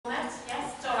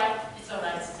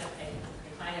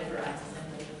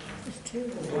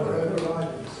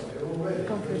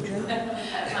gone for a drink.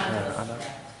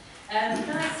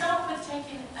 Can I start with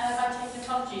taking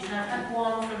apologies? Now, I've had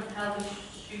one from Helga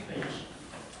Shoebridge.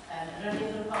 Are there any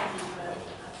other apologies for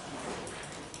absence?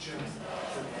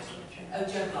 Oh,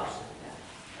 Joe Bloss.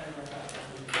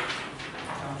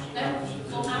 No,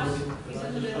 full house. He's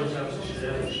in the middle.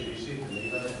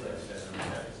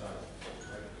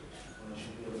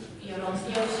 You're on the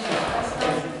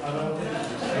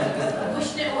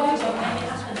pushing it away, but maybe it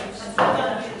happened.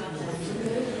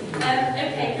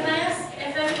 Okay, can I ask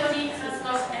if everybody has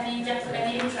got any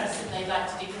interest that they'd like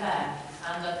to declare?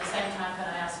 And at the same time, can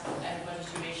I ask everybody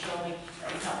to reassure me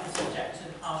that it's not been subject to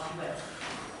the party whip?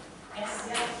 Yes?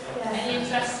 Any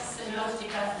interests that you want to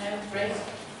declare? No? Great.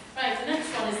 Right, the next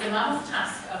one is the mammoth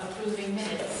task of approving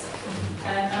minutes.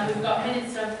 And we've got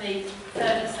minutes of the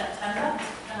 3rd of September.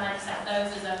 Can I accept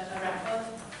those as a record?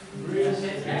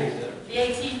 Okay. The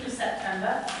 18th of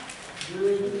September.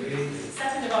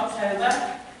 2nd of October.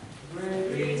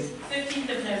 15th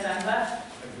of November.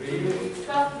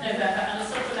 12th of November, and a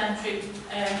supplementary,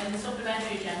 in the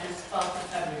supplementary agenda is 12th of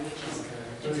February, which is a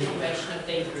continuation of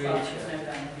the 12th of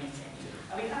November meeting.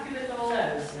 Are we happy with all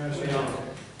those? Yes, we are.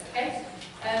 Okay.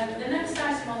 The next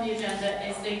item on the agenda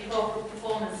is the corporate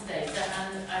performance data,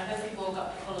 and I hope you've all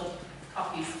got coloured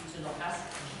copies to look at.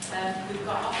 We've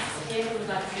got officers here who would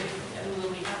like to, who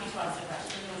will be happy to answer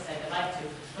questions, or say they'd like to,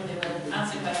 but they will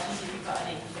answer questions if you've got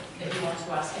any that you want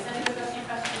to ask. Has anybody got any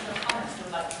questions or comments they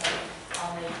would like to make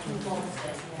on the performance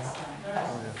data?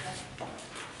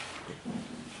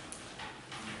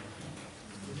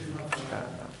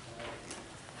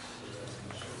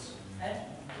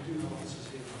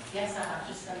 Yes, yes, I have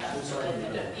just said that.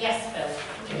 Yes, Phil.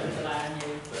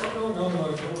 No, don't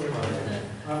worry about it.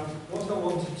 What I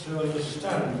wanted to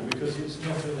understand, because it's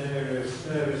not an area of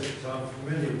service that I'm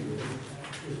familiar with,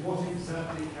 is what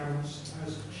exactly counts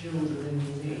as children in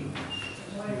need.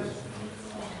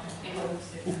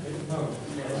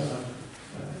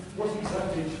 What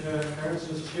exactly counts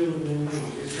as children in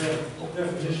need? Is there a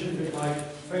definition of it like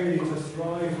failure to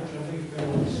thrive, which I think they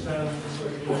understand?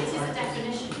 It is a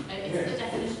definition. It's the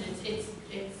definition.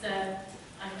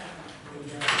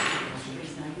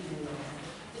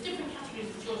 There's different categories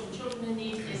of children. Children in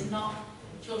need is not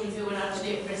children who are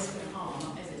actually at risk of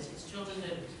harm, is it? It's children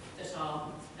that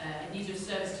are in need of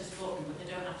service to support them, but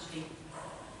they don't actually.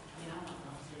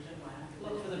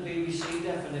 Look for the BBC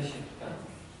definition.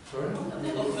 Sorry?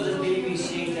 Look for the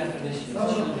BBC definition.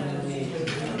 Children in need.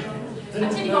 I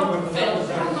tell you what, Phil, I've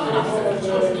got an officer of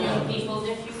children and young people.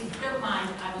 If you don't mind,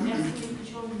 I will get some of the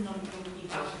children and young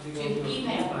people to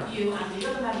email you and the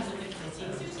other members of the committee.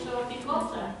 Susan Dorothy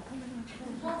Walter.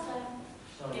 Walter.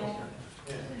 Yeah.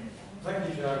 Thank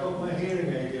you, Jack. I got my hearing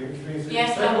aid here, which means that yes,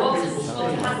 Walter's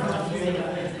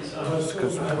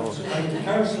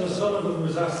Councillor Sullivan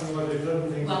was asking whether they've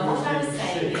done things. Well, what I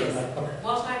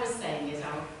was saying is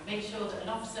I'll make sure that an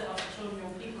officer of the Children and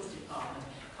Young People's Department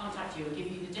contact you and give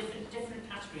you the different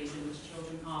categories in which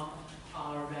children are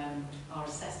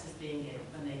assessed as being in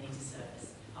when they need a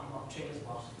service and what triggers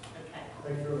what. Okay.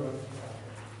 Thank you very much.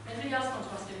 Anybody else want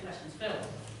to ask any questions? Phil?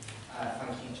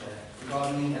 Thank you, Chair.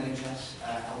 Regarding the NHS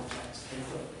health checks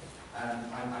data, I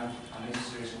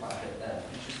noticed there is quite a bit there.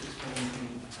 Could you just explain to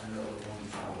me a little bit more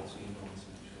detail between those?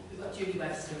 We've got Julie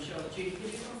Webster, I'm sure. Julie, could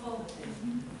you come forward, please?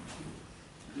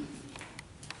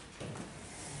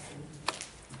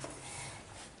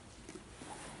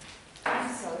 I'm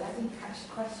sorry, I didn't catch the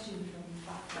question from the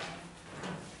background.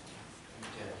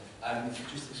 If you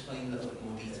could just explain a little bit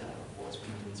more detail of what's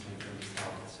been done to make these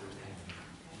targets so attainable.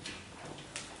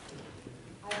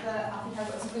 I think I've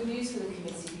got some good news for the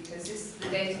committee, because the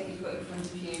data that you've got in front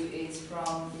of you is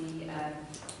from the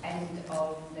end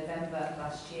of November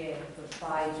last year, but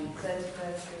by the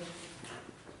 31st of...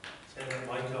 Turn that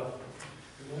mic up.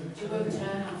 You won't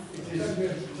turn off.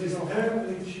 It is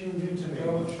apparently tuned into me. I'm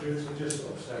not sure it's just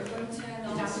upset. It won't turn You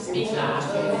on. have to speak loud.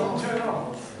 Turn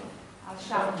off. I'll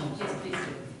shout. Yes, please.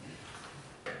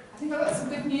 I think I've got some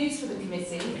good news for the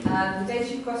committee. The data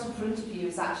you've got in front of you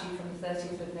is actually from the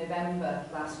 30th of November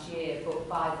last year, but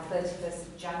by the 31st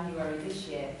of January this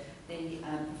year, the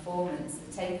performance,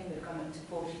 the take-up had gone up to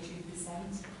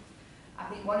 42%. I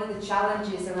think one of the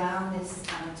challenges around this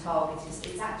target is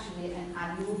it's actually an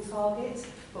annual target,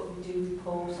 but we do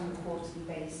report on a quarterly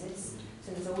basis,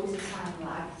 so there's always a time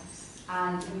lag.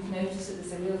 And we've noticed that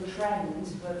there's a real trend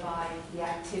whereby the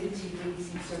activity really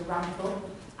seems to ramp up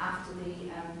after the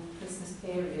Christmas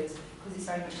period, because it's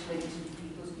very much linked to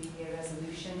people's New Year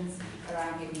resolutions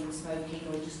around giving up smoking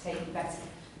or just taking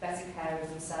better care of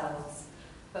themselves.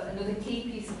 But another key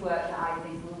piece of work that I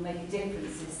think will make a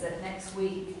difference is that next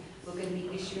week we're going to be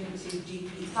issuing to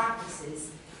GP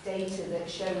practices data that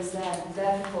shows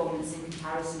their performance in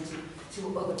comparison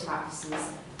to other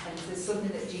practices. And if there's something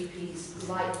that GPs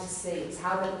like to see, it's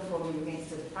how they're performing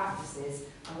against other practices,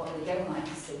 and what they don't like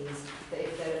to see is that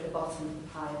if they're at the bottom of the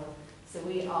pile. So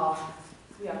we are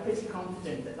pretty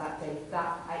confident that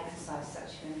that exercise is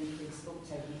actually going to increase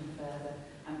uptake even further.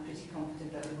 I'm pretty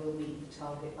confident that we will meet the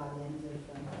target by the end of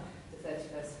the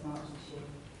 31st of March this year.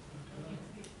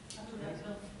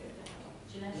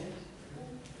 Jeanette?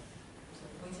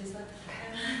 Point is that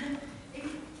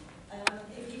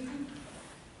if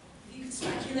you could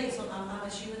speculate on, I'm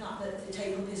assuming that the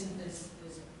take-up isn't as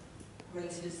great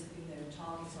as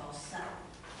targets are set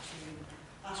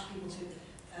to ask people to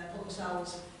put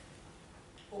themselves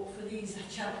up for these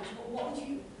challenges. What would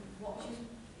you,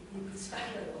 if you could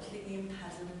speculate, what do you think the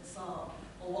impediments are,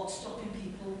 or what's stopping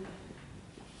people?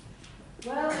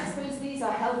 Well, I suppose these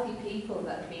are healthy people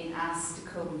that are being asked to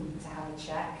come to have a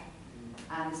check.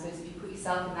 And I suppose if you put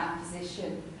yourself in that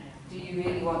position, do you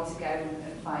really want to go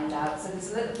and find out? So there's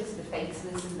a little bit of the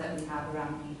fatalism that we have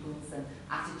around people's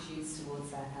attitudes towards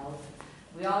their health.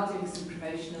 We are doing some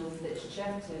promotional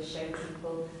literature to show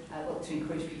people, to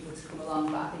encourage people to come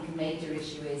along, but I think a major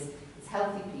issue is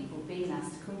healthy people being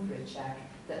asked to come for a check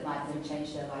that might then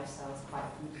change their lifestyles quite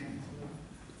fundamentally.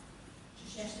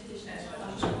 Just to finish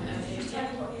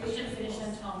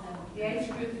then, Tom. The age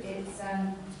group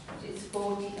it's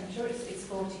 40. I'm sure it's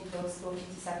 40 plus, 40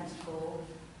 to 74.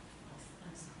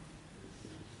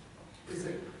 Is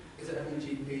it only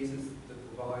GPs as the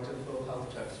provider for health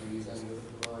checks, or use any other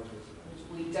providers?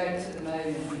 We don't at the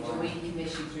moment. We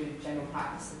commission through general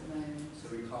practice at the moment. So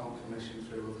we can't commission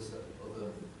through other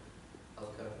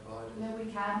healthcare providers? No, we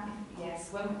can. Yes,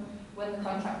 when the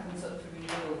contract comes up for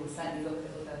renewal, we'll certainly look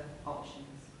at other options.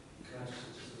 Can I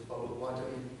just follow up? Why don't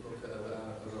we look at a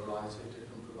variety of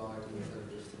different providers instead of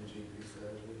just in GP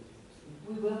surgery?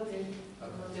 We will do. Okay.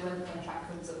 We'll do when the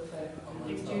contract comes up for.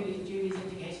 If Julie's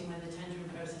indicating when the tendering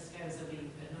process goes, there'll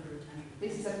be another tendering.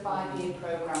 This is a 5-year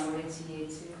programme. We're into year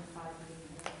 2. 5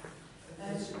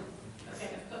 years.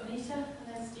 Okay, I've got Nita and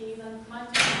then Steve and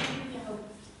Mike.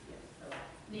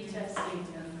 Nita, Steve.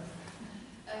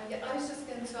 Yeah, I was just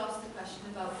going to ask the question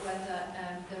about whether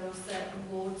there are certain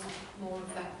wards more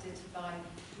affected by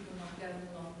people not going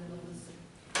along than others.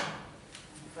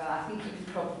 Well, I think you can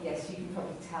probably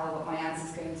tell what my answer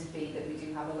is going to be, that we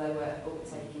do have a lower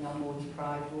uptake in our more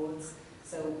deprived wards.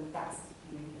 So that's,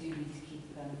 we do need to keep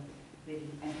really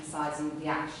emphasising the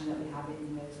action that we have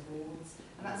in those wards.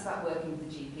 And that's about working with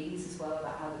the GPs as well,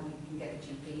 about how we can get the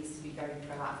GPs to be very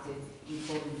proactive in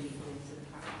pulling people into the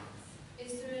practice.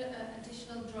 Is there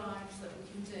additional drives that we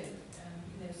can do?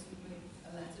 Something,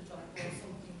 a letter drive or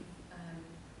something,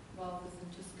 rather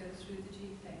than just go through the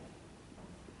GP?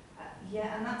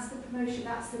 Yeah, and that's the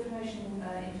promotional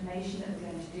information that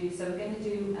we're going to do. So we're going to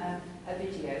do a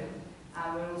video,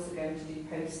 and we're also going to do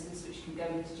posters which can go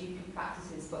into GP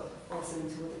practices, but also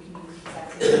into other community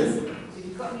settings. So if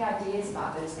you've got any ideas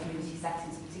about those community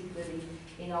settings, particularly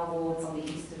in our wards on the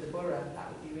east of the borough, that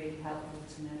would be really helpful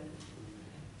to know.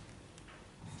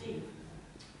 Steve.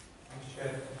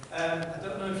 I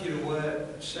don't know if you're aware,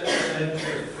 certain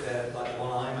services, like the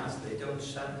one I'm at, they don't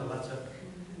send the letter.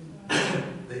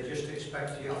 They just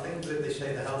expect you. I think that they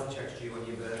say the health check's due on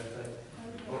your birthday.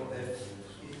 But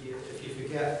if you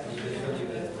forget, you leave on your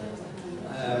birthday.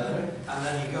 And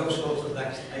then you go sort of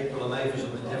next April or May for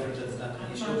something different, and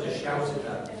you sort of shouted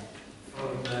at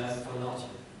for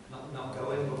not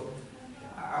going. But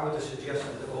I would have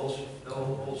suggested that all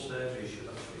surgeries should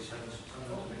actually send some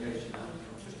notification out.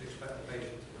 Just expect the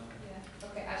patient to know. Yeah.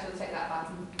 Okay, I shall take that back.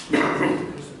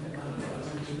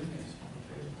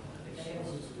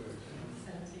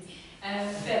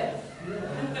 Phil.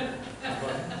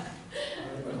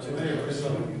 To me, I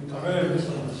may have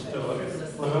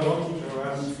misunderstood, but I wanted to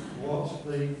ask what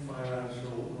the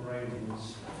financial arrangements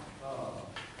are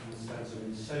in the sense of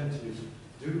incentives.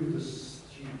 Do the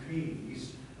GPs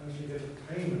actually get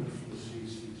a payment from the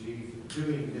CCG for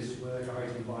doing this work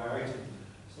item by item?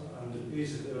 So, and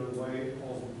is there a way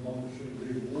of monitoring,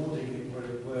 rewarding it where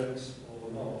it works or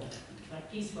not? Like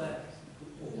piecework.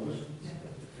 Almost.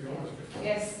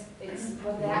 Yes, they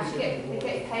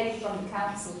get paid from the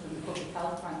council, from the public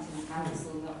health grant in the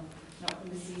council, not from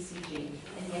the CCG.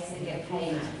 And yes, they get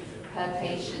paid per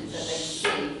patient that they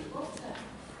see.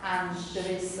 And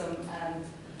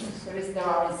there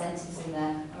are incentives in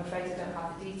there. I'm afraid I don't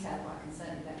have the detail, but I can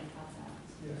certainly let you have that.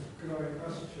 Yes, could I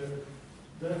ask you,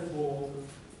 therefore,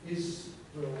 is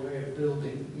there a way of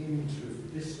building into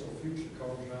this or future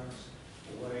contracts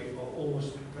a way of almost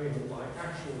payment by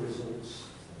actual results,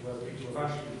 where people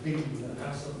have actually been and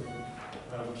had something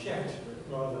checked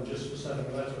rather than just for sending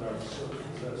a letter out. So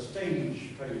it's a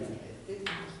stage payment. It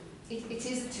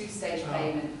is a two-stage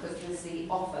payment because there's the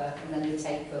offer and then the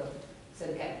take-up. So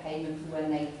they get payment for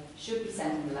when they should be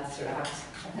sending the letter out,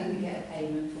 and then they get a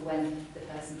payment for when the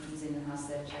person comes in and has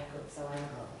their check-up. So I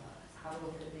have a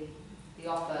look at the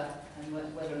offer and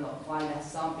whether or not why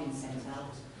letters aren't being sent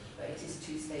out. But it is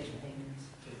two-stage payment.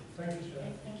 Thank you, Chair.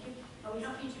 Okay, thank you. Are we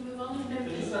happy to move on? No,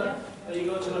 please, Are you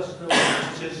going to let us know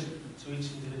what it is to each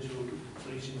individual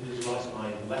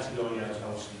item, letter going out, how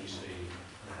much you receive,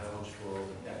 and how much for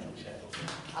the actual check-up?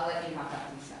 I'll let you have that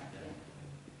detail.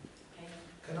 Okay.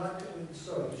 Can I,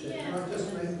 sorry, Chair, Yeah. can I just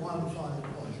make one final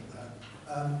point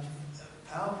there?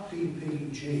 Our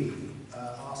PPG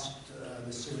asked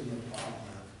the senior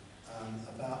partner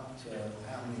about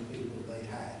how many people they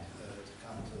had to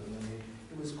come to them, and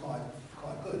it was quite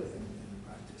good in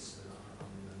practice, that I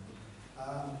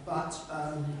remember. But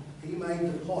he made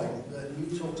the point that you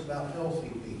talked about healthy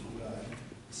people going.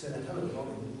 He said a hell of a lot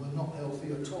of them were not healthy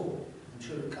at all and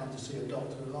should have come to see a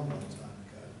doctor a long time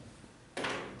ago.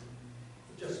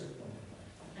 Just a point.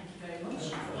 Thank you very much.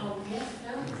 Oh, yes,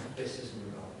 no? This isn't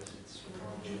about this, it's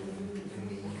regarding children in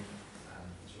need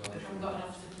as well. We haven't got an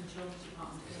officer from the Children's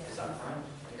Department. Is that fine?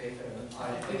 Okay, fair enough.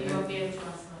 But you won't be able to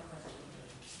answer my question.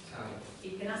 Can.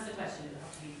 You can ask the question, it'll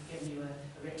have to be given you a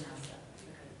written answer.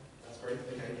 Okay. That's great,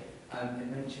 okay. It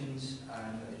mentions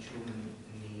that the children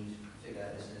need figure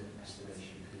as an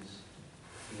estimation because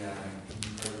the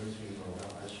programs we roll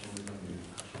out as children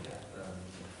actually get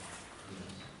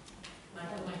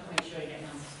Michael, make sure you get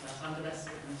an answer to that, and the rest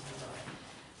of them as well.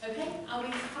 Okay, are we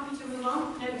happy to move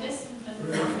on? Note this and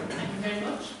move on. Thank you very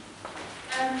much.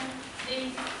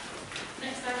 The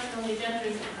next item on the agenda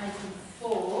is item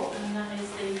 4, and that is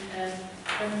the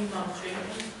revenue monitoring.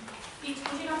 Pete,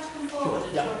 would you like to come forward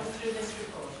and talk us through this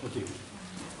report? Would you?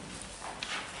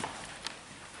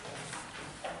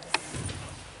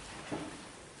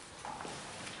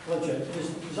 Well, Chair,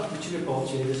 there's actually two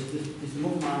reports here. There's the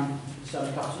month-line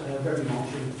revenue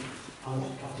monitoring and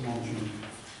capital monitoring.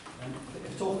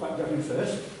 Let's talk about revenue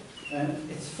first.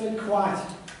 It's fairly quiet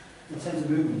in terms of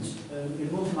movements.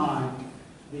 In month-line,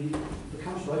 the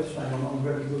council overspend on the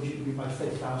revenue budget will be by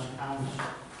 £30,000.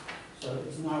 So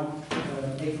it's now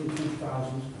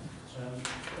 820,000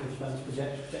 overspend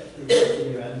projected through the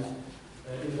year end.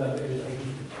 In November, it was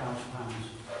 £800,000.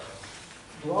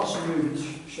 There are some movements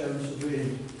shown in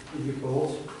the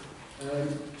report.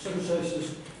 Some services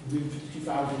moved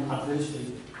 50,000 adversely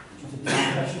due to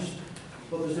demand pressures,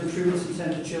 but there's improvements in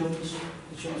terms of children's.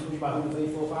 The children's moved by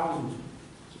 184,000.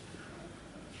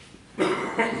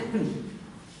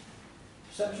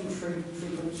 Section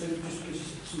 3.2 just gives us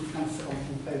some kind of on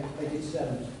page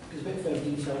 7. There's a bit further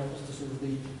detail as to sort of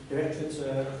the directorate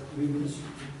movements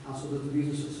and sort of the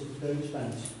reasons for sort of those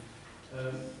spends.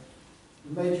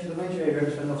 The major area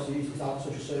of spend obviously is adult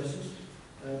social services.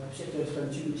 Particularly spend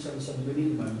 2.77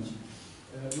 million at the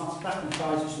moment. That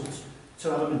comprises of two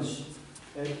elements.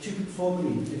 2.4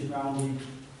 million is around the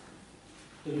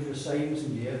delivery of savings in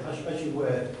the year. As you're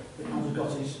aware, the council got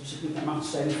a significant amount of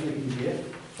savings in the year,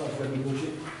 as far as revenue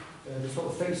budget. There's sort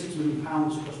of £36 million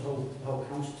across the whole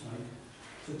council to make.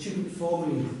 So 2.4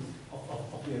 million of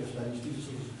the overspend is due to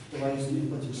sort of delays in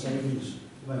implementing savings at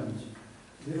the moment.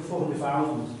 The other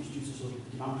 400,000 is due to sort of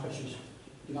demand pressures.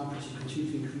 Demand pressures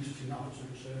continue to increase between that and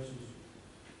social services.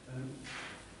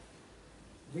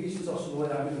 Reasons also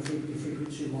laid out in 3.21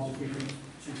 to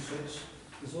 3.26.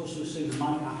 There's also a series of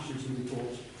minor actions in the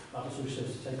report that also says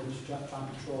to take into try and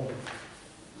control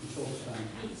spend.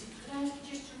 Pete, could I ask you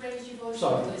just to raise your voice?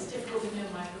 Sorry. It's difficult with no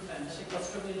microphone. I think we're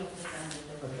struggling up the sound.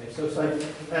 Okay, so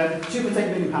 £2.8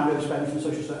 million overspend from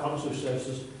social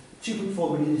services.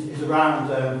 2.4 million is around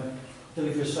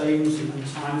delivery of savings and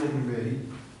time living really,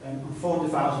 and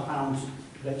 £400,000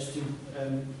 relates to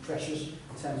pressures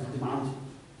in terms of demand,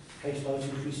 caseloads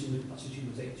increasing, that's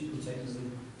 2.8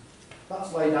 million.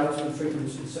 That's laid out in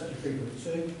section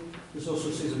 3.2. There's also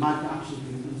a series of minor actions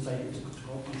being undertaken to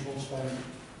control spend.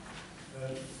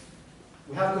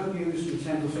 We have good news in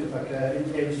terms of things like in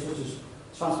areas such as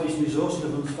translation resource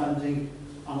government spending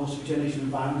and also generation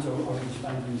environmental origin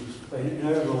spending. But in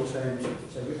overall terms,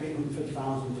 so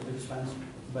 850,000 of expense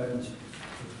at the moment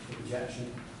for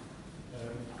projection.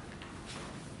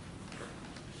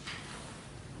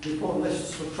 The report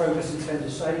lists for progress in terms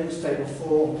of savings. Table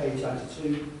 4 on page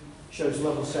 92 shows the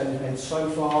level of savings made so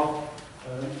far.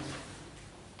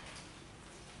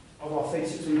 Of our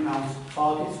 £36 million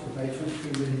target, we've made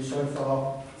 23 million so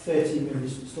far, 13 million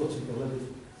still to be delivered.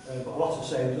 But a lot of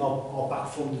savings are back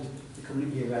funded the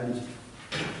coming year end.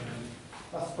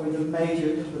 That's probably the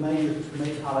major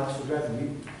highlights for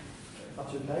revenue, if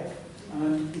that's okay.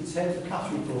 In terms of the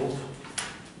cash report,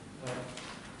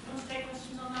 You want to take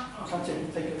questions on that? I can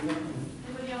take it.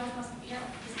 Anybody else ask? Yeah,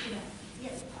 Christina.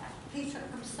 Yes, Peter,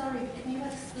 I'm sorry, can you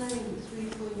explain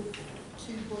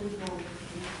 3.2.1?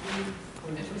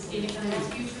 Christina, can I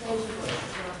ask you to close the voice as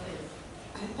well, please?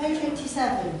 Page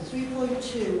 87,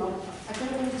 3.2, I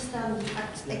don't understand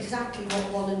exactly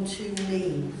what 1 and 2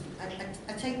 mean.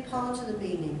 I take part of the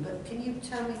meaning, but can you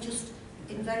tell me just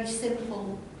in very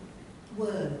simple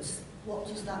words, what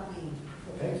does that mean?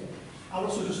 Okay. Our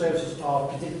social services are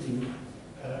predicting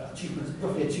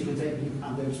roughly a £2.8 million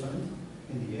overspend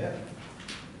in the year.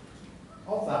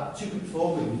 Of that,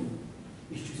 2.4 million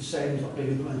is due to savings not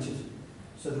being implemented.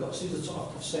 So they've got a series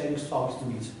of savings targets to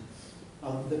meet.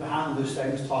 They're behind those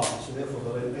savings targets, so therefore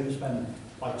they'll overspend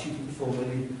by 2.4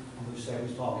 million on those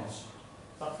savings targets.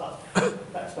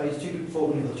 That explains 2.4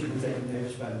 million of the 2.8 million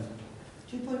overspend.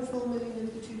 2.4 million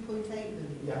of the 2.8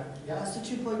 million? Yeah. That's the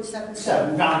 2.7.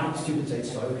 7, round to 2.8,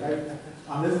 sorry, okay.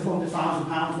 And the other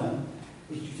 £400,000 then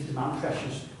is due to demand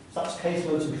pressures. So that's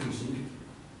caseloads increasing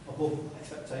above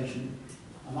expectation,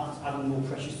 and that's adding more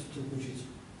pressures to the budget.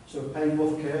 So we're paying more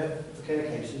for care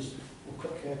cases, or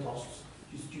cut care costs,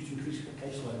 due to increased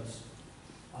caseloads.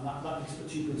 And that makes it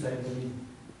 2.8 million.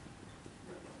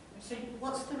 So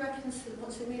what's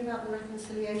it mean about the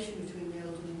reconciliation between the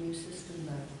old and the new system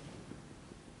then?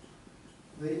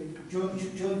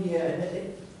 During the year,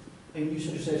 a new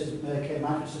social services care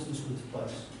management systems come into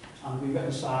place, and we're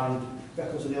reconciling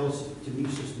records and ills to new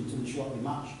systems to ensure that we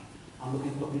match, and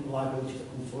looking at the liabilities that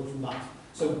come forward from that.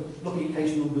 So looking at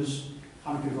case numbers,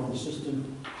 how many people are on the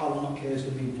system, how long that care is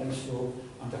going to be in place for,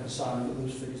 and reconciling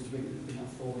those figures to bring that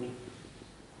forward.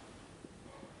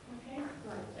 Okay.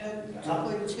 Right.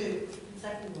 2.2, the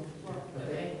second one.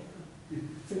 Okay.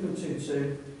 3.2, so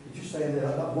just saying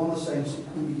that one of the savings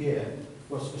in the year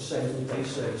was savings in day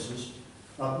services.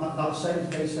 Now the savings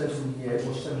in day services in the year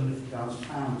was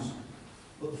 £750,000,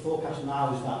 but the forecast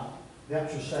now is that the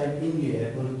actual saving in the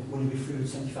year will be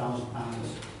 £370,000.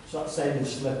 So that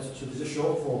savings slipped, so there's a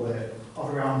shortfall there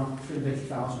of around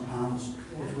 £380,000,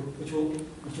 which will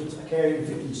occur in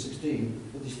 15-16,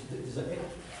 but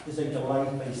there's a delay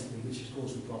basically, which is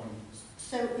causing the problem.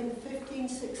 So in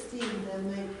 15-16, they'll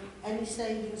make any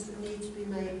savings that need to be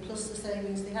made, plus the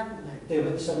savings they haven't made? They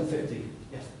were at 750,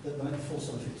 yes, they'll make the full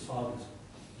 750 target,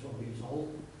 is what we've been told.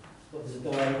 But there's a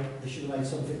delay, they should have made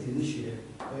 750 this year,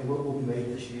 but it will be made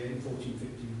this year in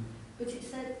 14-15. But it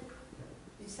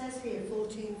says here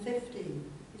 14-15.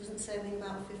 It doesn't say anything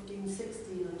about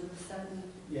 15-16 under the 7.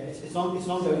 Yeah, it's an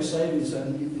ongoing savings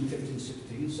in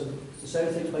 15-16, so the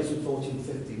saving takes place in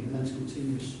 14-15 and then it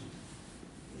continues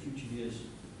for future years.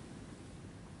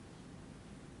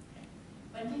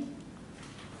 Wendy?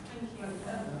 Thank you.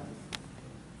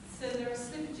 So there are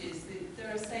slippages, there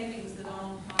are savings that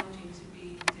aren't managing to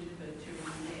be delivered during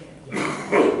the year.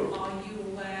 Are you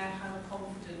aware how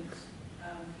confident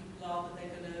people are that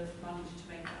they're going to manage to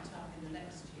make that up in the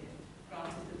next year?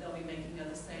 Granted that they'll be making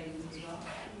other savings as well.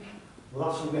 Well,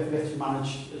 that's something we have to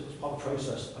manage as part of the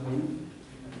process. I mean,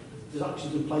 there's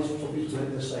actions in place for people to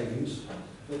make their savings.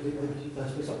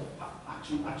 There's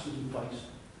actions in place.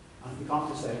 And if we can't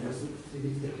get savings, they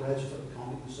need to declare that we can't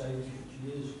get the savings for future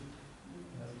years.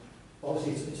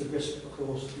 Obviously, it's a risk, of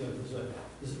course. You know,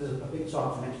 there's a big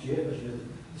target for next year, but you know,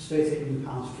 there's £38 million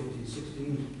for 15-16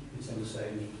 in terms of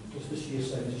savings. Plus this year's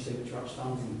savings, you say, which are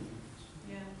outstanding.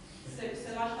 Yeah.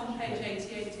 So like on page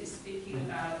 88, it's speaking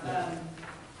about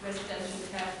residential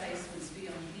care placements for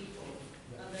young people,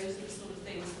 and those are the sort of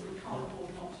things that we can't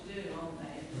afford not to do, aren't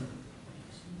they?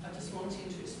 I'm just wanting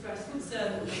to express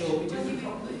concern that we should be doing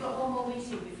properly. We've got one more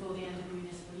meeting before the end of the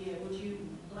municipal year. Would you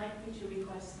like me to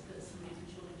request that somebody from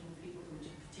Children and People would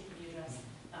particularly address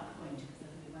that point, because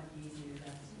I think it might be easier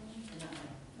addressed in that way?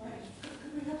 Right.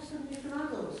 Could we have somebody from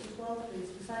adults as well,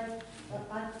 please? Because I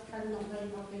cannot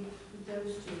very happy with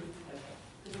those two. Okay.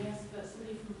 Could we ask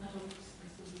somebody from adults and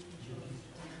somebody from children to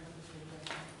come and obviously address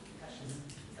questions?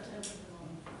 Is that open at the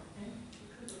moment? Okay.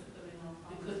 We could look at them in our...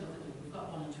 We could look at them. We've got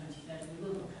one on 23rd. We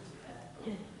will look at it there.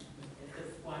 If the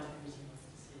wider committee wants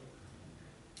to see it.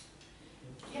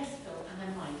 Yes, Phil, and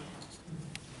then Mike.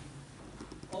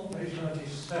 On page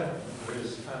 97, there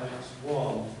is Annex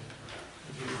 1,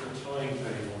 which is the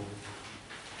timetable.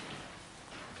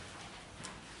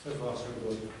 So far, so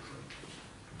good.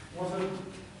 What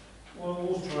I'm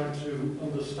also trying to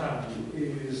understand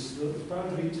is that the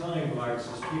boundary time lags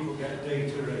as people get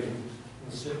data in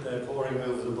and sit there poring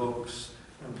over the books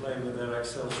and playing with their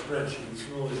Excel spreadsheets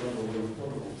and all these other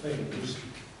wonderful things.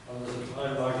 And there's a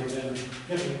time lag in then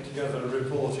getting it together and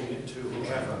reporting it to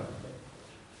whoever.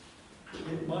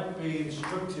 It might be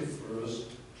instructive for us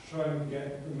try and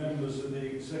get the members of the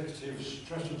executive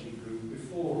strategy group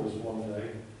before us one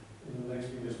day in the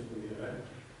next municipal year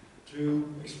to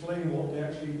explain what they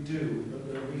actually do at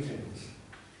their meetings.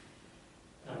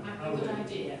 That might be a good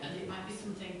idea, and it might be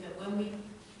something that when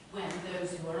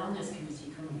those who are on this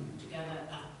committee come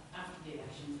together after the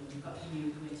elections, and we've got a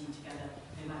new committee together,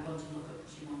 they might want to look at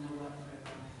pushing on their work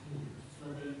programme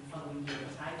for the following year.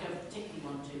 But I don't particularly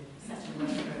want to set a work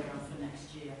programme for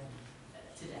next year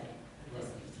today at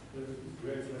this meeting.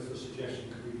 Grateful as a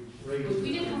suggestion, could we raise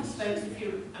We did have a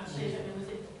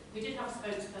we did have a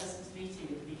spokesperson's meeting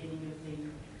at the beginning of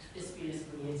this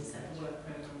municipal year to set the work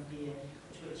programme for the year,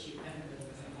 to which everybody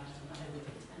was invited, not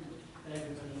everybody attended, but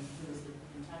everybody who was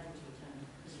entitled to attend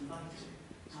was invited.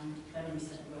 And then we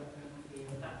set the work programme for the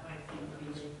year. That, I think, would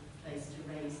be the place to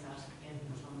raise that again,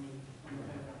 put on the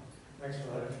programme. Thanks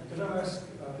for that. Could I ask,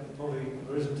 probably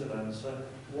there isn't an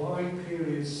answer, why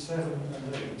periods 7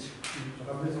 and 8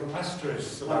 have little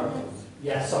asterisks about them?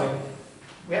 Yeah, sorry.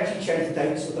 We actually changed the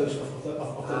dates of those of the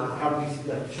current meeting,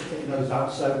 just getting those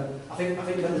out. So I think when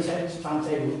the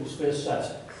timetable was first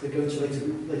set, they go to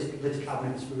later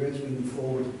cabinets. We're going to move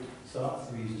forward. So that's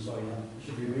the reason. Sorry, we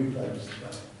should remove those.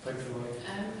 Thanks for that.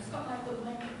 Scott,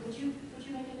 would you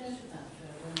make a note of that for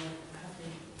when we have the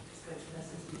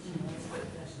spokesperson's meeting?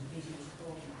 Meeting is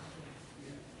called.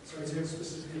 Sorry, to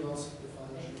specifically ask the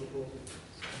financial report.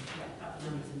 Yeah, that was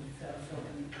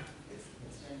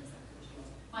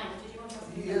Mike, did you want to ask?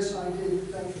 Yes, I did.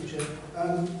 Thank you, Chair.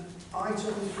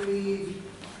 Item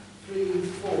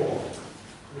 3.4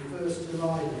 refers to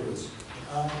libraries.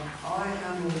 I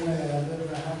am aware that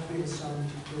there have been some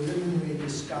preliminary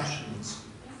discussions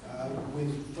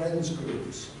with friends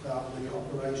groups about the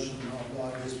operation of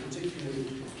libraries, particularly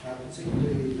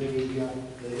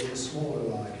the smaller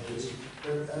libraries.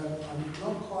 But I'm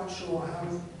not quite sure how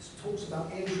it talks about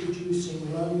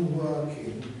introducing lone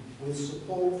working with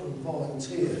support from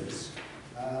volunteers.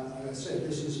 As I said,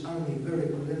 this is only very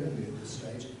preliminary at this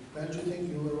stage. Don't you think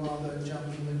you were rather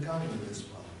jumping the gun with this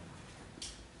one?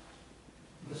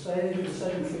 The same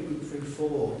for Group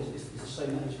 3.4 is the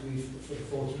same as we for the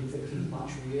 14-15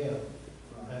 financial year.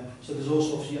 So there's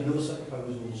also obviously another set of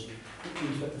proposals with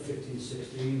respect to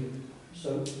 15-16. So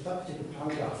that particular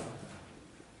paragraph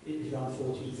is around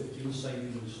 14-15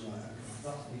 savings. That's the.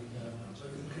 So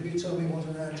can you tell me what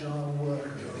an agile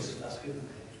worker is? That's good.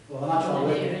 Well, an agile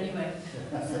worker. Anyway.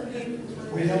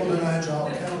 We know what an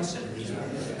agile councillor is. Right.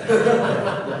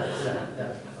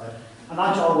 An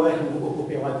agile worker would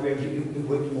be a librarian who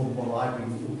worked in more than one library,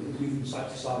 who move from site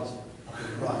to site.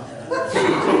 Right. Okay.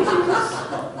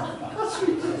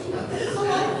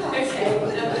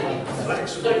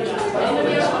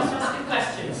 Anybody else want to ask a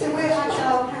question? So we're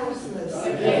agile councillors. I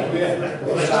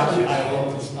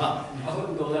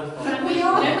wouldn't go that far. Can we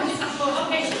note this report?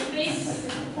 Okay, please.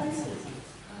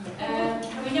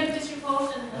 Can we note this report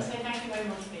and say thank you very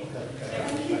much, Pete?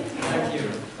 Thank you. Thank you.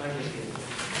 Thank you.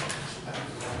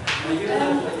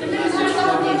 The next item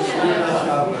on the agenda.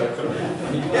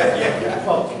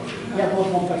 Yeah,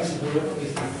 one flexible.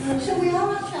 So we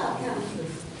are agile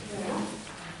councillors.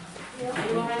 Are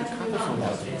you all right to move on? Do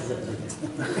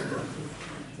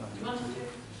you want to do?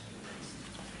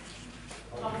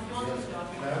 Tom, if you want to start.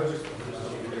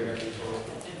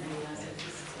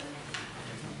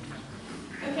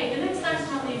 Okay, the next item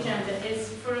on the agenda is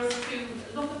for us to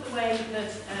look at the way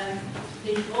that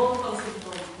all policy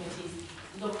board committees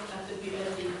look at the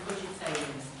budget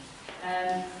savings.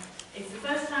 It's the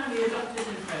first time we adopted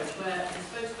an approach where the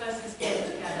spokespersons came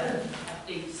together at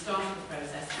the start of the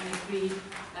process and agreed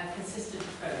a consistent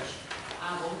approach. I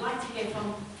would like to hear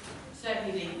from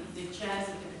certainly the chairs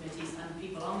of the committees and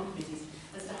people on the committees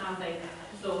as to how they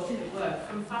thought it would work.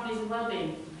 From a families and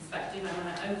wellbeing perspective,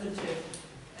 I'm open to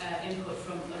input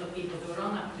from other people who are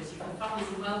on that committee. From families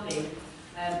and wellbeing,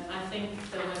 I think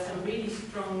there were some really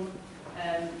strong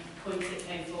points that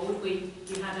came forward. We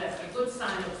had a good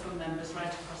sign-up from members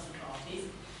right across the parties.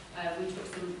 We took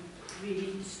some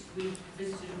we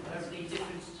visited the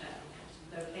different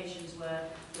locations where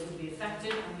it would be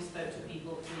affected, and we spoke to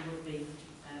people who would be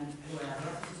aware,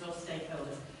 officers or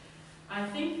stakeholders. I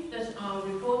think that our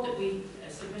report that we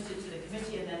submitted to the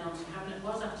committee and then on to Cabinet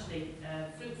was actually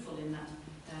fruitful in that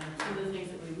some of the things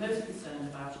that we were most concerned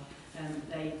about,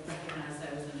 they recognised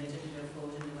those and they didn't go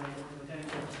forward in the way that we were going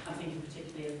to. I'm thinking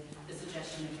particularly of the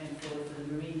suggestion that came forward for the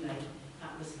marine lake.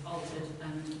 That was altered,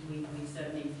 and we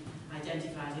certainly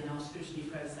identified in our scrutiny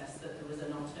process that there was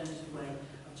an alternative way of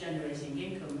generating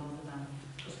income rather than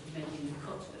just making the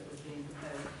cut that was being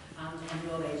proposed. And on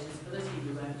your eligibility,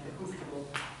 we weren't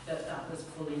comfortable that that was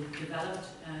fully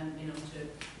developed enough to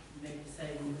make the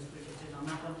saving that was predicted on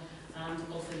that one, and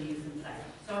also the youth and play.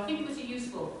 So I think it was a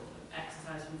useful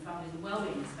exercise from families and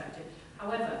wellbeing perspective.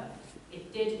 However,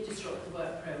 it did disrupt the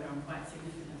work programme quite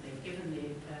significantly, given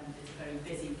the it's a very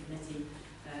busy committee.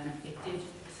 It did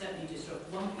certainly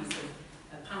disrupt one piece of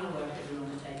panel work that we were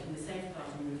undertaking, the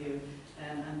safeguarding review,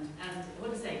 and I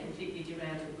wouldn't say completely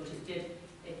derailed it, but it did.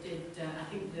 I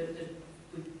think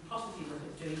we possibly look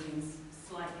at doing things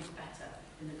slightly better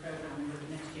in the programme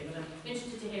next year. But I'm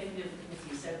interested to hear from the other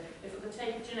committee. So if we could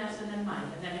take Jeanette and then Mike,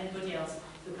 and then anybody else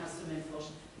who has some input,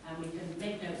 and we can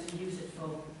make notes and use it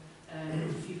for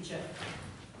future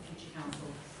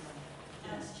council.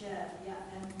 Thanks, Chair. Yeah,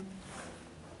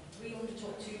 we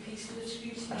undertook two pieces of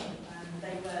scrutiny, and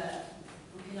they were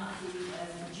looking at the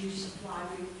reduced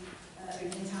library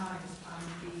opening times and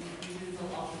the removal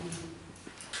of the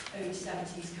early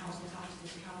 70s council tax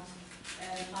discount.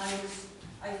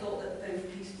 I thought that both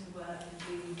pieces were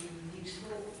really, really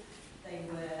useful. They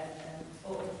were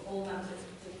all members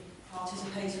that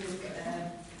participated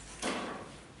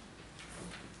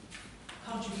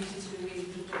contributed to a really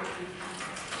productive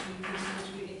two pieces of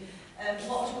scrutiny.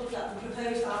 What was looked at, the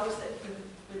proposed hours that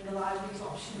with the library's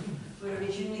option were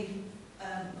originally a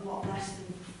lot less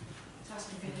than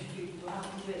task and finish food were allowed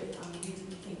to do, and we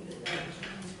didn't think that they were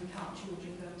taking into account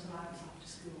children going to libraries after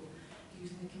school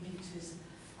using the computers.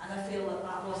 And I feel that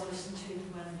that was listened to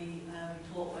when the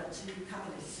report went to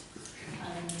Cabinet.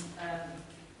 And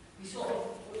we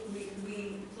thought that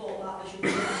there should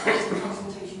be a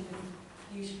consultation with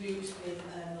youth groups, with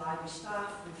library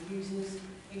staff, with the users,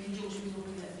 in conjunction with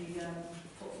looking at the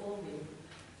portfolio.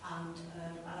 And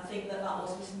I think that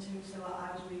was listened to, so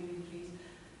I was really, really pleased.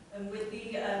 And with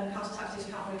the council tax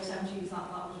discount over 70s, that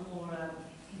was more,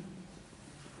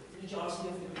 the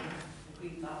majority of them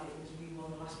agreed that it was really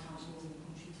one of the last councils in the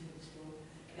country to still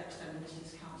extend this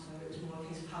discount, so it was more a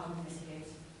case of how do we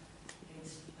mitigate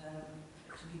against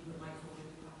some people that might fall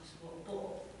into perhaps.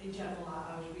 But in general,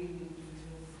 I was really, really pleased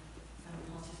with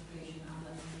participation and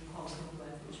the quality of the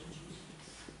work which was used.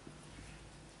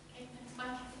 Okay, thanks,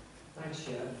 Mike. Thanks,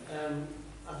 Chair.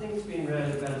 I think it's been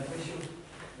really beneficial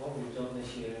what we've done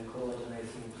this year in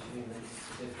coordinating between the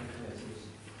different committees.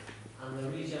 And the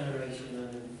regeneration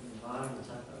and environment,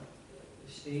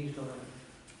 Steve's going to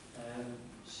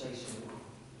say something.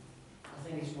 I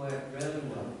think it's worked really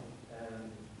well, and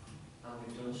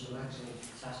we've done some excellent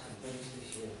task and things this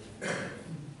year.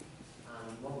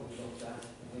 And what we've looked at,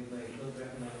 and we've made good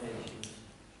recommendations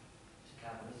to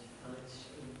Cabinet, and it's,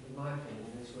 in my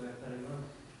opinion, it's worked very well.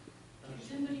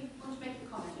 Does anybody want to make a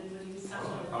comment? Anybody who's sat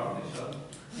on it? Apparently so.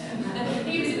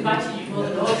 He was inviting you more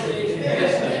than ordinary.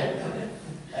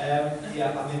 Yeah,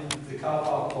 I mean, the car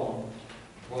park one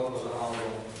was a hard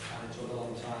one, and it took a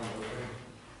long time, but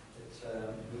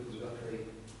it was luckily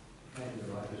made the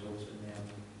right results in the end.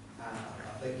 And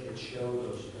I think it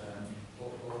showed us,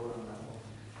 over on that one,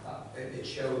 it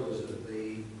showed us that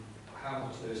how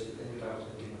much there is to think about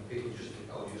it. You know, people just think,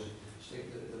 oh, just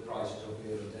stick the prices up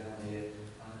here or down here,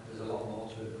 and there's a lot more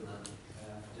to it than that,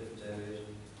 different areas.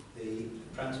 The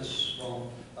apprentice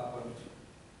one, that's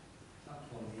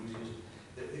one of the easiest.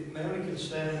 My only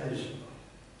concern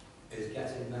is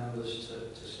getting members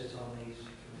to sit on these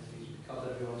committees because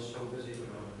everyone's so busy at the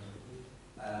moment.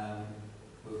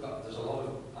 There's a lot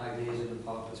of ideas in the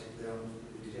pod, particularly on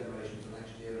regeneration for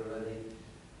next year already,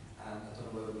 and I don't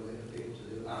know whether we're going to be able to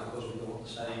do that. And of course, we don't want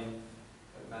the same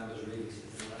members really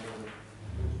sitting around,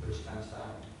 which tends to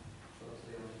happen. So that's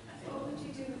the only. What would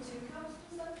you do with two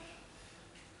councils then?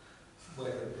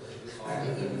 But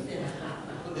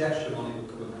the extra money would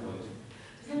come in place.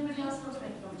 Does anybody else want to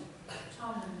make a comment?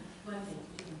 Tom and Wendy,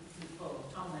 before.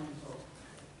 Tom and before.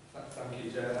 Thank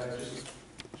you, Chair.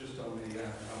 Just on the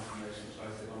confirmation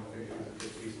side, I think it was a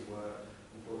good piece of work.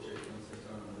 Unfortunately, the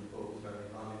system and the report was very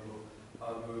valuable.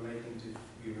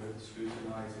 We were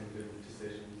scrutinising the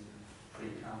decisions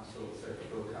pre-council, so if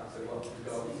the council wants to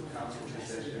go to council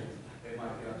decision, it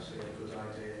might be actually a good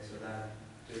idea to then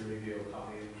do a review of how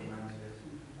we implement it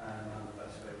and the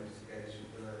best way of mitigation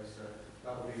for those. So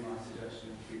that would be my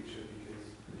suggestion in the future, because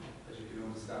as you can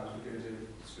understand, we're going to do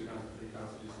scrutinise the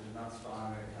pre-council decision, that's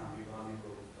fine, it can be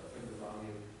valuable, but I think the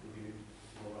value will be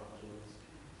more afterwards.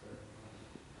 So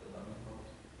that makes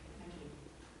sense. Thank you.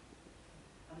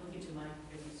 I'm looking to Mike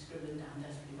because he's scribbling down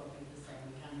desperately what people are saying.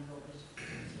 We can incorporate it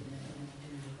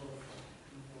in the report.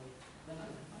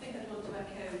 I think I'd want to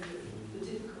echo the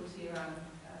difficulty around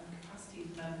capacity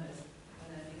of members and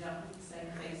ending up with the same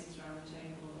faces around the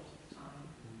table all the time.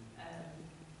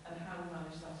 And how we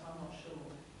manage that, I'm not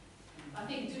sure. I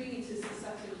think doing it as a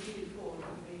set of before,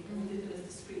 we did it as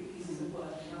discrete pieces of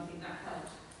work, and I think that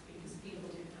helped because people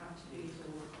didn't have to do it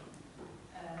all.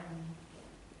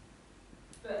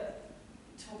 But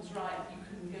Tom's right, you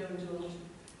can go and do a lot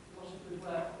of good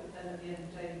work, but then at the end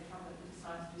of the day, the cabinet will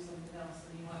decide to do something else,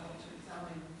 and you might want to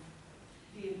examine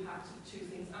the impact of two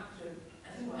things after.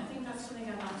 I think that's something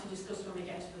I'd like to discuss when we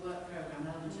get to the work programme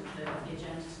element of the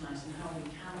agenda tonight, and how we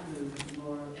can move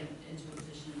more into a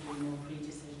position of doing more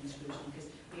pre-decision scrutiny, because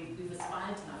we've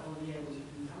aspired to that all year, but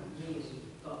we haven't really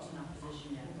got to that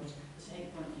position yet. But the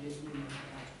take point of view is we know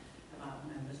about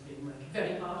members being working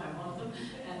very hard. I'm one of them.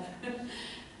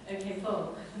 Okay,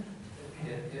 Paul.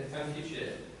 Thank you,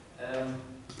 Chair.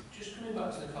 Just coming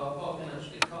back to the car parking,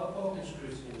 actually, car parking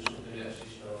scrutiny was something we actually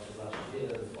started last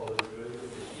year and followed through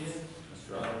with this year. That's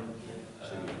right.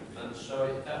 And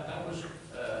so that was,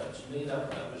 to me, that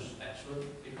was excellent,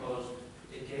 because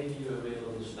it gave you a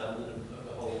real understanding of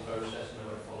the whole process and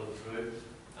how it followed through.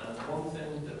 And one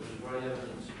thing that was very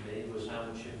evident to me was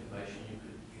how much information you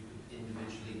could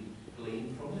individually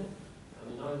glean from it. I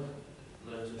mean, I've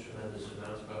learned a tremendous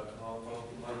amount about car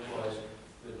parking, likewise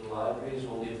with the libraries,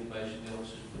 all the information the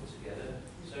officers put together.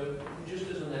 So just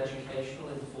as an educational,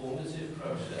 informative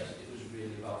process, it was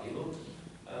really valuable.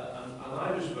 And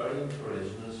I was very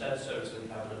encouraged, and I said so to the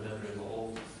cabinet member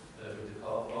involved with the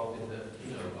car parking, that,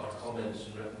 you know, our comments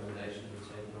and recommendations were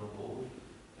taken on board.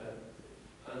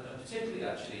 And particularly,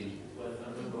 actually, when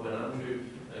I remember when Andrew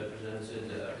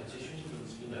presented a petition from,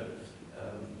 you know,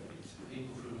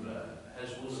 people from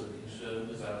Heswell were concerned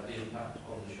about the impact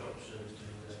on the shops and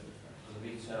the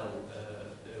retail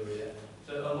area.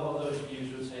 So a lot of those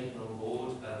views were taken on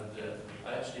board, and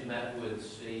I actually met with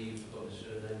Steve, got his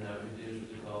surname now, who deals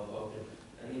with the car parking,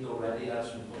 and he'd already had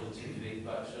some positive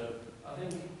feedback. So I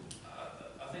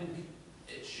think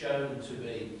it's shown to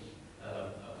be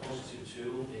a positive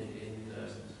tool in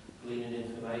gleaning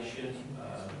information,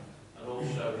 and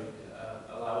also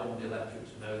allowing the electorate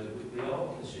to know that we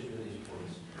are considering these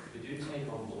points. We do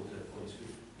take on board their points.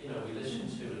 We listen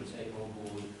to and take on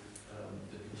board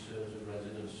the concerns of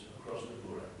residents across the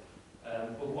borough.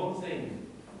 But one thing,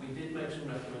 we did make some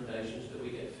recommendations that we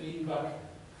get feedback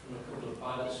from a couple of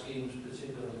pilot schemes,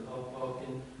 particularly on the car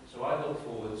parking. So I look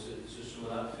forward to some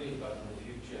of that feedback in the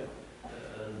future,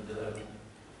 and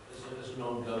as an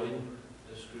ongoing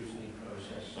scrutiny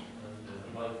process.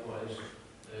 And likewise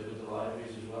with the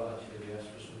libraries as well, actually, we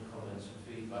asked for some comments and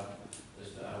feedback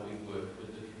as to how we work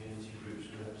with the community groups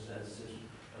and representatives,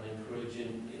 and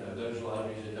encouraging, those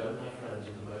libraries that don't have friends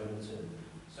at the moment. And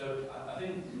so I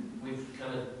think we've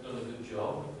kind of done a good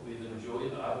job. We've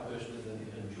enjoyed, I personally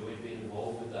enjoyed being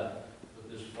involved with that, but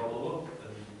there's follow-up.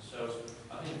 And so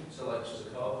I think, so like just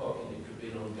the car parking, it could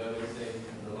be an ongoing thing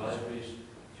in the libraries,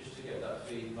 just to get that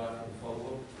feedback and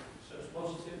follow-up. So it's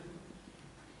positive.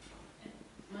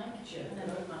 Mike? Sure. And then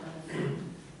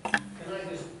Can I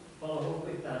just follow up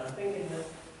with that? I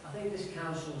think this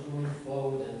council's moved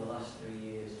forward in the last 3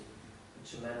 years a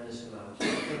tremendous amount. I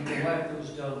think the work that was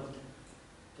done,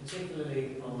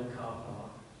 particularly on the car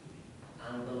park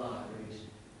and the libraries,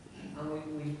 and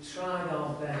we tried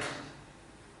our best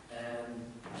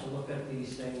to look at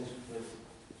these things with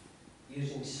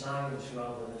using science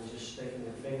rather than just sticking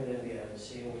a finger in the air and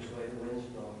seeing which way the wind's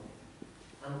blowing.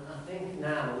 And I think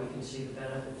now we can see the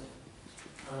benefit.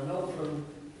 And I know from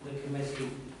the committee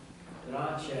that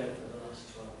I chaired for the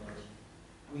last 12 months,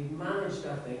 we've managed,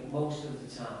 I think, most of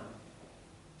the time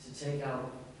to take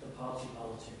out the party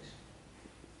politics.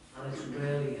 And it's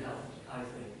really helped, I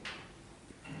think,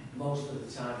 most of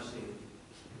the time, Steve.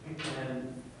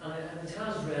 And it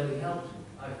has really helped,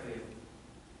 I feel,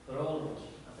 for all of us.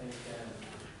 I think,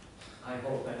 I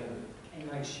hope anyway. Okay.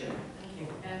 Thanks, Chair. Thank you.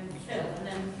 Phil, and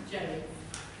then Jerry.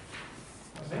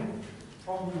 I think the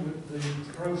problem with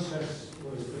the process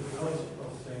was the lot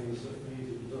of things that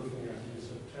needed looking at in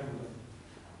September.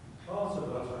 Part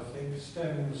of that, I think,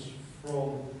 stems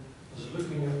from us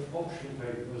looking at option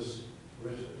papers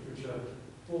which are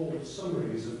all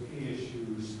summaries of key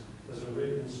issues that are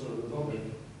written so that the public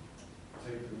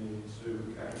take them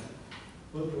into account.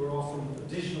 But there were often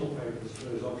additional papers to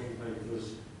those option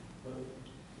papers that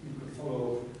you could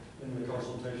follow in the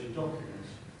consultation documents.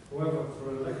 However, for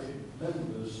elected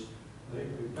members, I think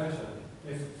it would be better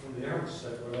if from the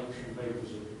outset when option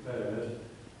papers are prepared,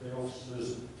 the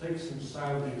officers take some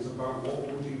soundings about what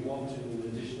would you want in an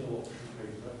additional option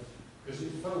paper, because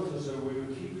it felt as though we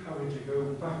would keep having to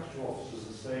go back to officers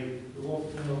and say, we want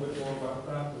to know a bit more about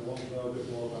that, we want to know a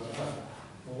bit more about that.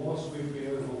 And once we've been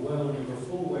overwhelmed with the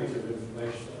full weight of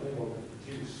information that anyone can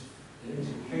produce, it's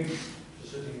a case for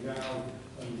sitting down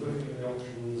and looking at the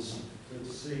options to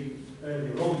see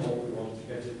earlier on what we want to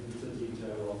get into the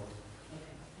detail of.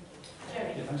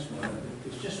 Jerry. Yeah, thanks, Mark.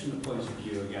 It's just from the point of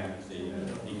view, again, of the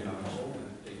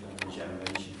economic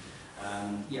regeneration.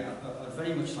 Yeah, I'd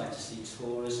very much like to see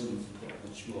tourism put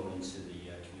much more into the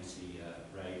committee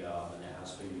radar than it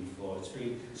has been before. It's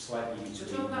been slightly between...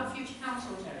 We're talking about future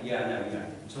council, Terry. Yeah, no, yeah,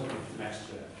 I'm talking for next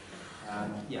year.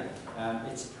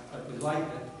 It's like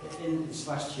in this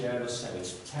last year or so,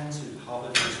 it's tends to hover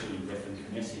between different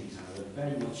committees, and I would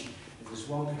very much, if there's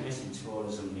one committee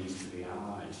tourism needs to be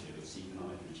allied to, it's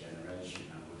economic regeneration,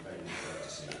 and I would very much like to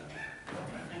see that.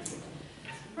 Thank you.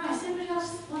 Right, does anybody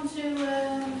else want to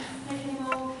make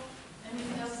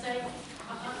anything else to say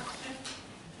about that?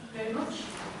 Very much.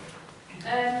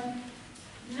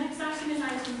 Next item is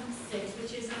item 6,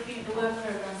 which is looking at the work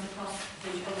programmes across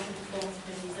the policy performance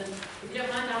committees. And if you don't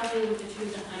mind, I'll deal with the two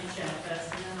that I chair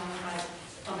first, and then I'll invite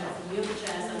comment from the other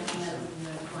chairs and comment from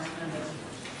the right members.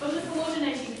 From the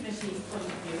coordinating committee's point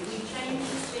of view, we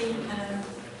changed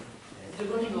the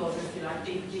running order, if you like,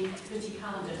 the committee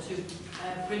calendar to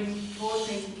bring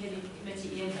coordinating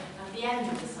committee in at the end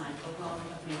of the cycle rather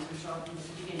than meetings rather than at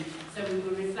the beginning. So we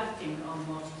were reflecting on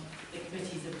what the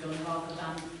committees have done rather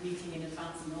than meeting in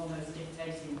advance and almost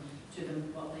dictating to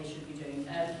them what they should be doing.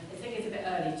 I think it's a bit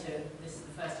early this is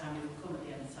the first time we've come at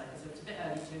the end of the cycle, so it's a bit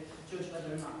early to judge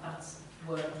whether or not that's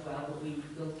worked well, but we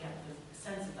will get the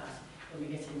sense of that when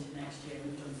we get into next year and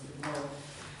we've done some more.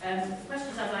 The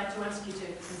questions I'd like to ask you to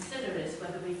consider is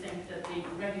whether we think that the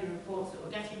regular reports that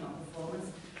we're getting on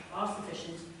performance are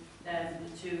sufficient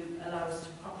to allow us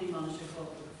to properly monitor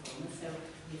corporate performance. So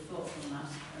your thoughts on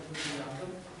that would be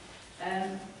welcome.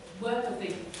 Work of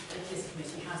this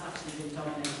committee has actually been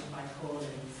dominated by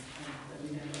call-ins, that we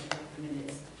know of the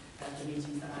minutes of the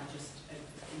meetings that I've just put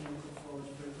forward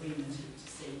for agreement to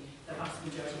see the vast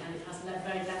majority, and it has left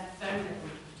very little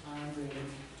time really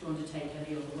to undertake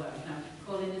any other work. Now,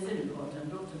 call-in is important, and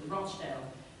looked at the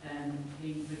Rochdale,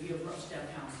 the review of Rochdale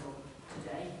Council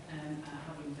today,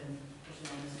 having been pushing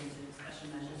on this into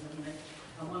special measures,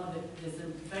 and one of there's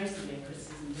a very severe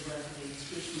criticism of the work of the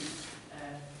scrutiny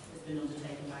that's been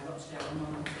undertaken by Rochdale, and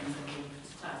one of the things that we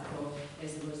criticise for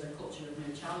is there was a culture of no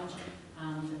challenge,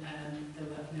 and there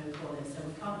were no call-ins, so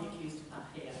we can't be accused of that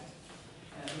here,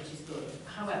 which is good.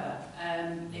 However,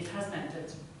 it has meant that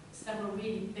several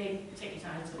really big ticket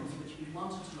items which we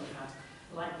wanted to look at,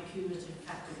 like the cumulative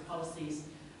effect of policies,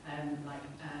 like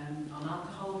on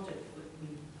alcohol, that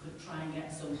we could try and get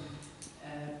some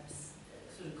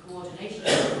sort of coordination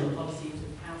of the policies of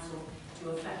the council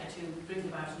to bring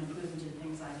about an improvement in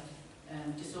things like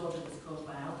disorder that's caused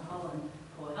by alcohol and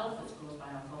poor health that's caused by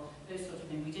alcohol, those sort of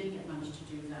things. We didn't manage to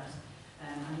do that,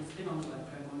 and it's been on the work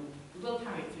programme. We will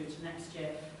carry it through to next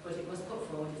year, but it was put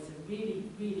forward. It's a really,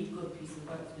 really good piece of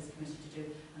work for this committee to do,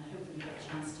 and I hope that we get a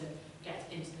chance to get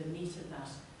into the meat of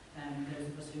that, those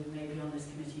of us who may be on this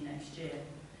committee next year.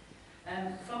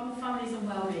 From a families and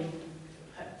wellbeing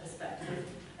perspective,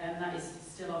 that is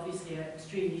still obviously an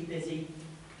extremely busy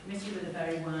committee with a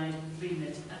very wide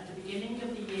remit. At the beginning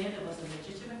of the year, there was a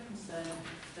legitimate concern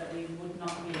that we would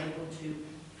not be able to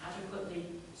adequately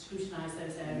scrutinise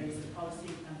those areas of policy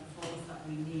and performance that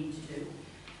we need to do.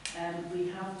 We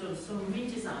have done some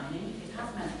redesigning. It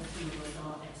has meant that some of us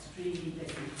are extremely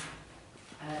busy.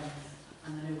 And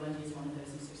I know Wendy is one of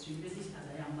those who's extremely busy, as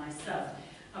I am myself.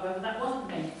 However, that wasn't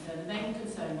the main concern. The main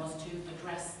concern was to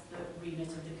address the remit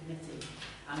of the committee.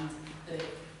 And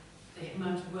the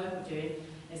amount of work we're doing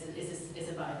is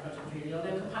a byproduct, really.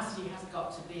 Although capacity has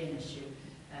got to be an issue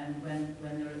when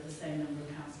there are the same number of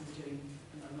councillors doing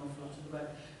an awful lot of the work.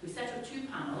 We set up two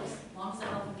panels. One's the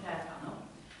health and care panel,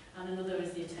 and another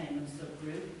is the attainment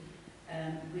subgroup.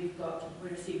 We're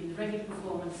receiving the regular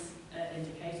performance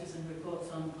indicators and reports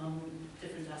on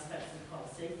different aspects of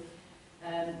policy.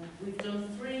 We've done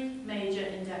 3 major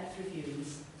in-depth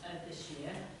reviews this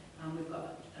year, and we've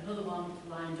got another one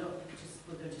lined up, which is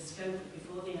we're going to scope it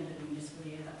before the end of the municipal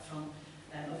year. That's on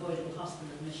avoidable hospital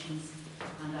admissions,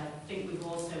 and I think we've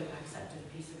also accepted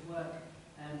a piece of work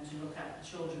to look at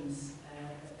children's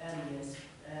early years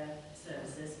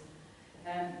services.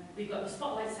 We've got the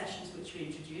spotlight sessions which we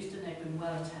introduced, and they've been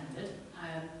well attended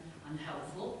and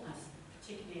helpful,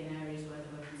 particularly in areas where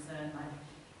there were concerns like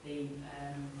the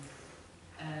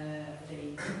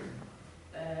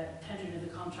tendering of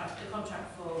the contract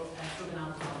for drug and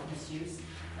alcohol misuse,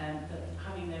 but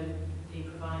having the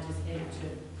providers in to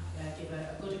give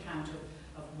a good account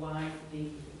of why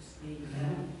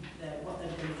what they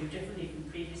were going to do differently from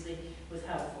previously was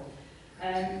helpful.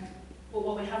 But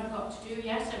what we haven't got to do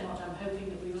yet, and what I'm hoping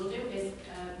that we will do, is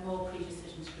more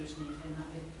pre-decision scrutiny, and that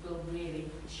it will really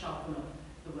sharpen up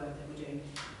the work that we're doing.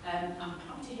 I'm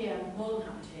more than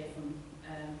happy to hear from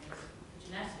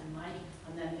Jeanette and Mike,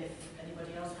 and then if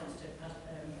anybody else wants to add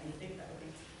anything, that would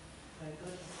be very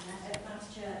good. Madam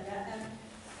Chair,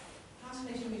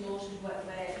 transformation resources where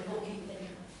the bookkeeping,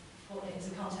 put it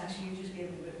into context, you just give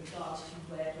me with regards to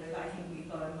workload. I think we've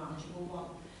got a manageable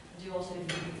one. I do also think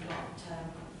we've got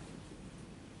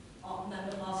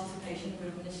member participation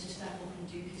group is to step up and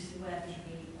do pieces of work, which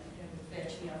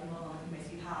virtually everyone on the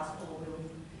committee has or will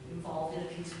be involved in a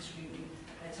piece of scrutiny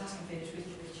task and finish, which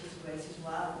is great as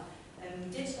well. We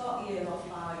did start the year off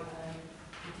by,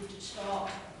 we did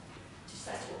start to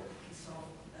set up a piece of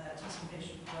task and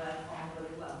finish work on the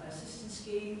welfare assistance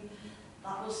scheme.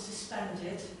 That was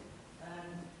suspended.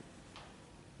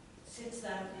 Since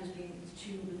then, there's been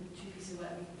two pieces of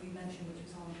work we mentioned, which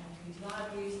was on community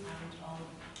libraries and on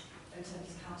Oak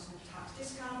Council tax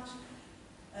discount.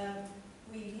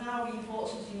 We've now been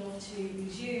fortunate enough to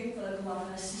resume the local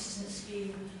welfare assistance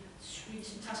scheme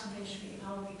task and finish scrutiny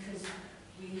panel because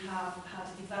we have had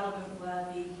a development where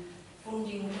the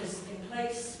funding is in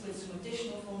place with some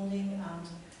additional funding, and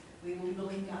we will be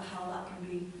looking at how that can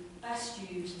be best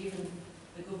used given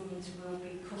the government will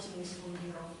be cutting this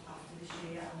funding off after this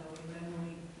year and there will be no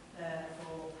money there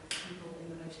for people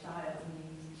in the most dire of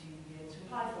need to be able to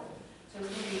apply for. So it's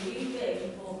going to be a really big,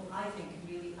 important, I think,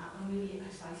 really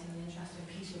exciting and interesting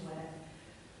piece of work.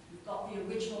 We've got the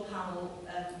original panel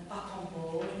back on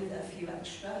board with a few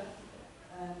extra,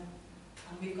 and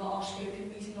we've got our scoping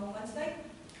meeting on Wednesday.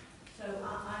 So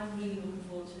I'm really looking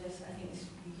forward to this. I think this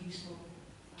will be useful,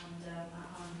 and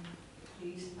I'm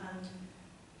pleased. And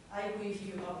I agree with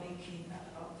you about doing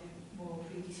more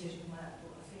pre-decision work,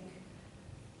 but I think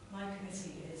my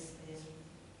committee is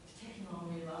taking on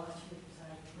really well, actually. So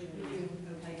we're doing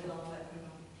okay with our work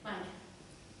programme. Mike.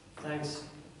 Thanks,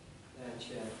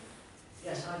 Chair.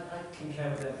 Yes, I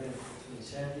concur with everything that's been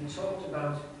said. We talked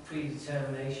about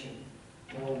predetermination,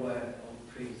 more work on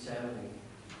predetermining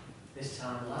this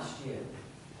time last year.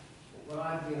 But what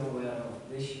I've been aware of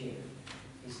this year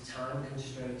is time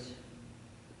constraints.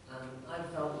 And I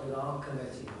felt with our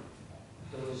committee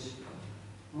there was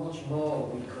much more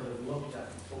we could have looked at,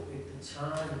 but with the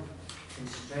time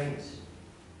constraints,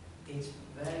 it's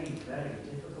very, very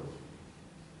difficult.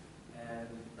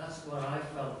 That's what I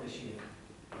felt this year.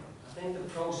 I think the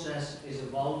process is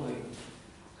evolving,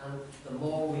 and the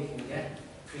more we can get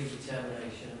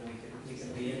predetermination, we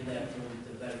can be in there from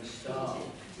the very start.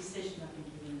 Decision, I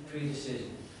think.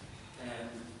 Pre-decision.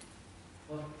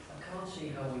 But I can't see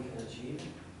how we can achieve it.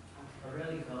 I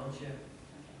really can't, Chair.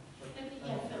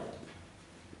 Yeah, Phil.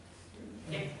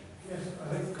 Yeah. Yes,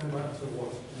 I think come back to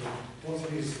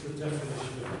what is the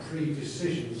definition of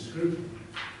pre-decision scrutiny,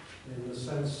 in the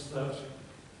sense that,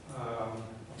 I'll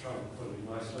try and put it in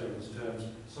nice layman's terms,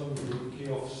 some key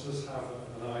officers have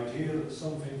an idea that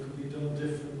something could be done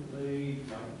differently,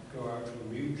 might go out to a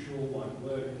mutual, might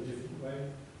work in a different way.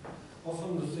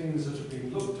 Often the things that have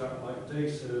been looked at, like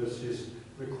day services,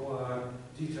 require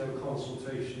detailed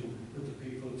consultation with the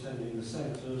people attending the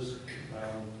centres,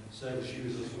 service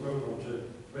users. I won't go into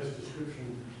rest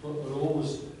description, but there are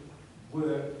always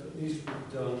work that needs to be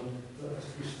done that has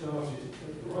to be started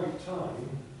at the right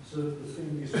time so that the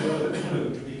thing is worked through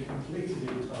to be completed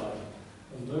in time.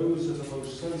 And those that are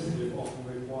most sensitive often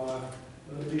require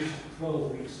at least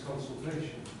 12 weeks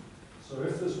consultation. So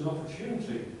if there's an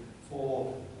opportunity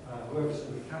for whoever's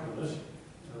in the cabinet,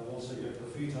 once they get their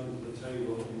feet under the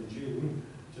table in June,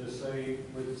 to say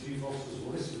with the chief officers,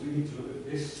 well, we need to look at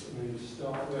this, and we need to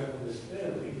start work on this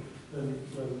early, then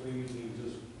we need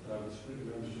as scrutiny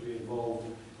members to be involved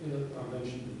in it. I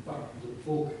mentioned the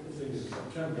bulk of things in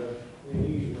September. We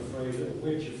need, I'm afraid, a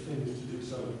wedge of things to do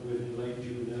something with in late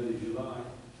June, early July.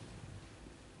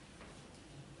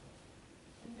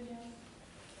 Anybody else?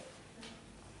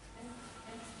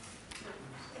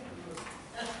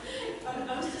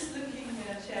 I was just looking,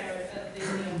 Chair, at the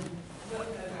work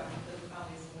programme for the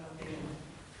families and wellbeing,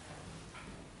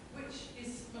 which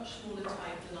is much smaller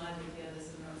type than either of the others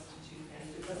in the rest of 2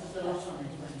 pages. There's a lot on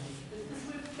it. Because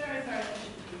we're very, very much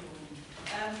people.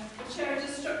 But Chair, it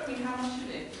just struck me how much of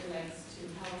it relates to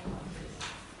health matters.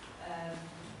 And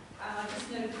I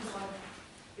just know because I've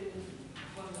been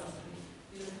one of us,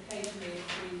 occasionally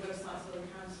through websites of other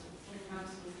councils, some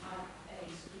councils have a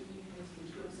scrutiny committee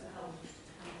which looks at health,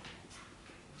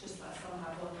 just like some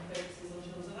have one that focuses on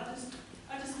children.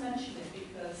 I just mention it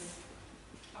because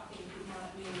I think it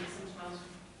might mean that sometimes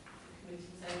the committee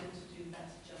is able to do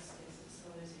better justice to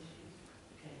some of those issues.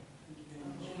 Okay, thank you very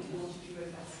And much. we do want to be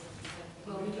robust.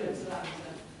 Well, we do. to that.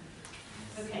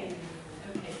 Okay,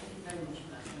 okay, thank you very much for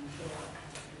that. I'm sure that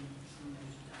has been some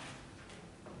noted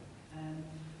down.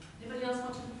 Anybody else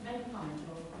want to make a comment,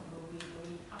 or are we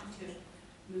happy to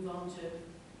move on to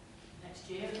next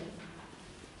year?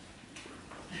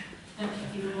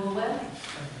 Keep it all well.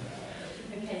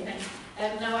 Okay, thanks.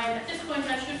 Now, at this point,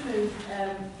 I should move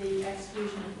the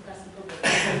exclusion of the press and public.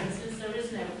 Since there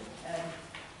is no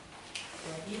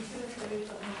need to, so we've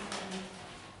got no,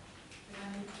 do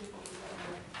I need to,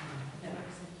 no,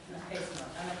 in that case not.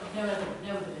 And I've got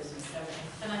no other business. So,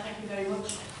 can I thank you very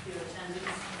much for your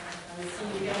attendance.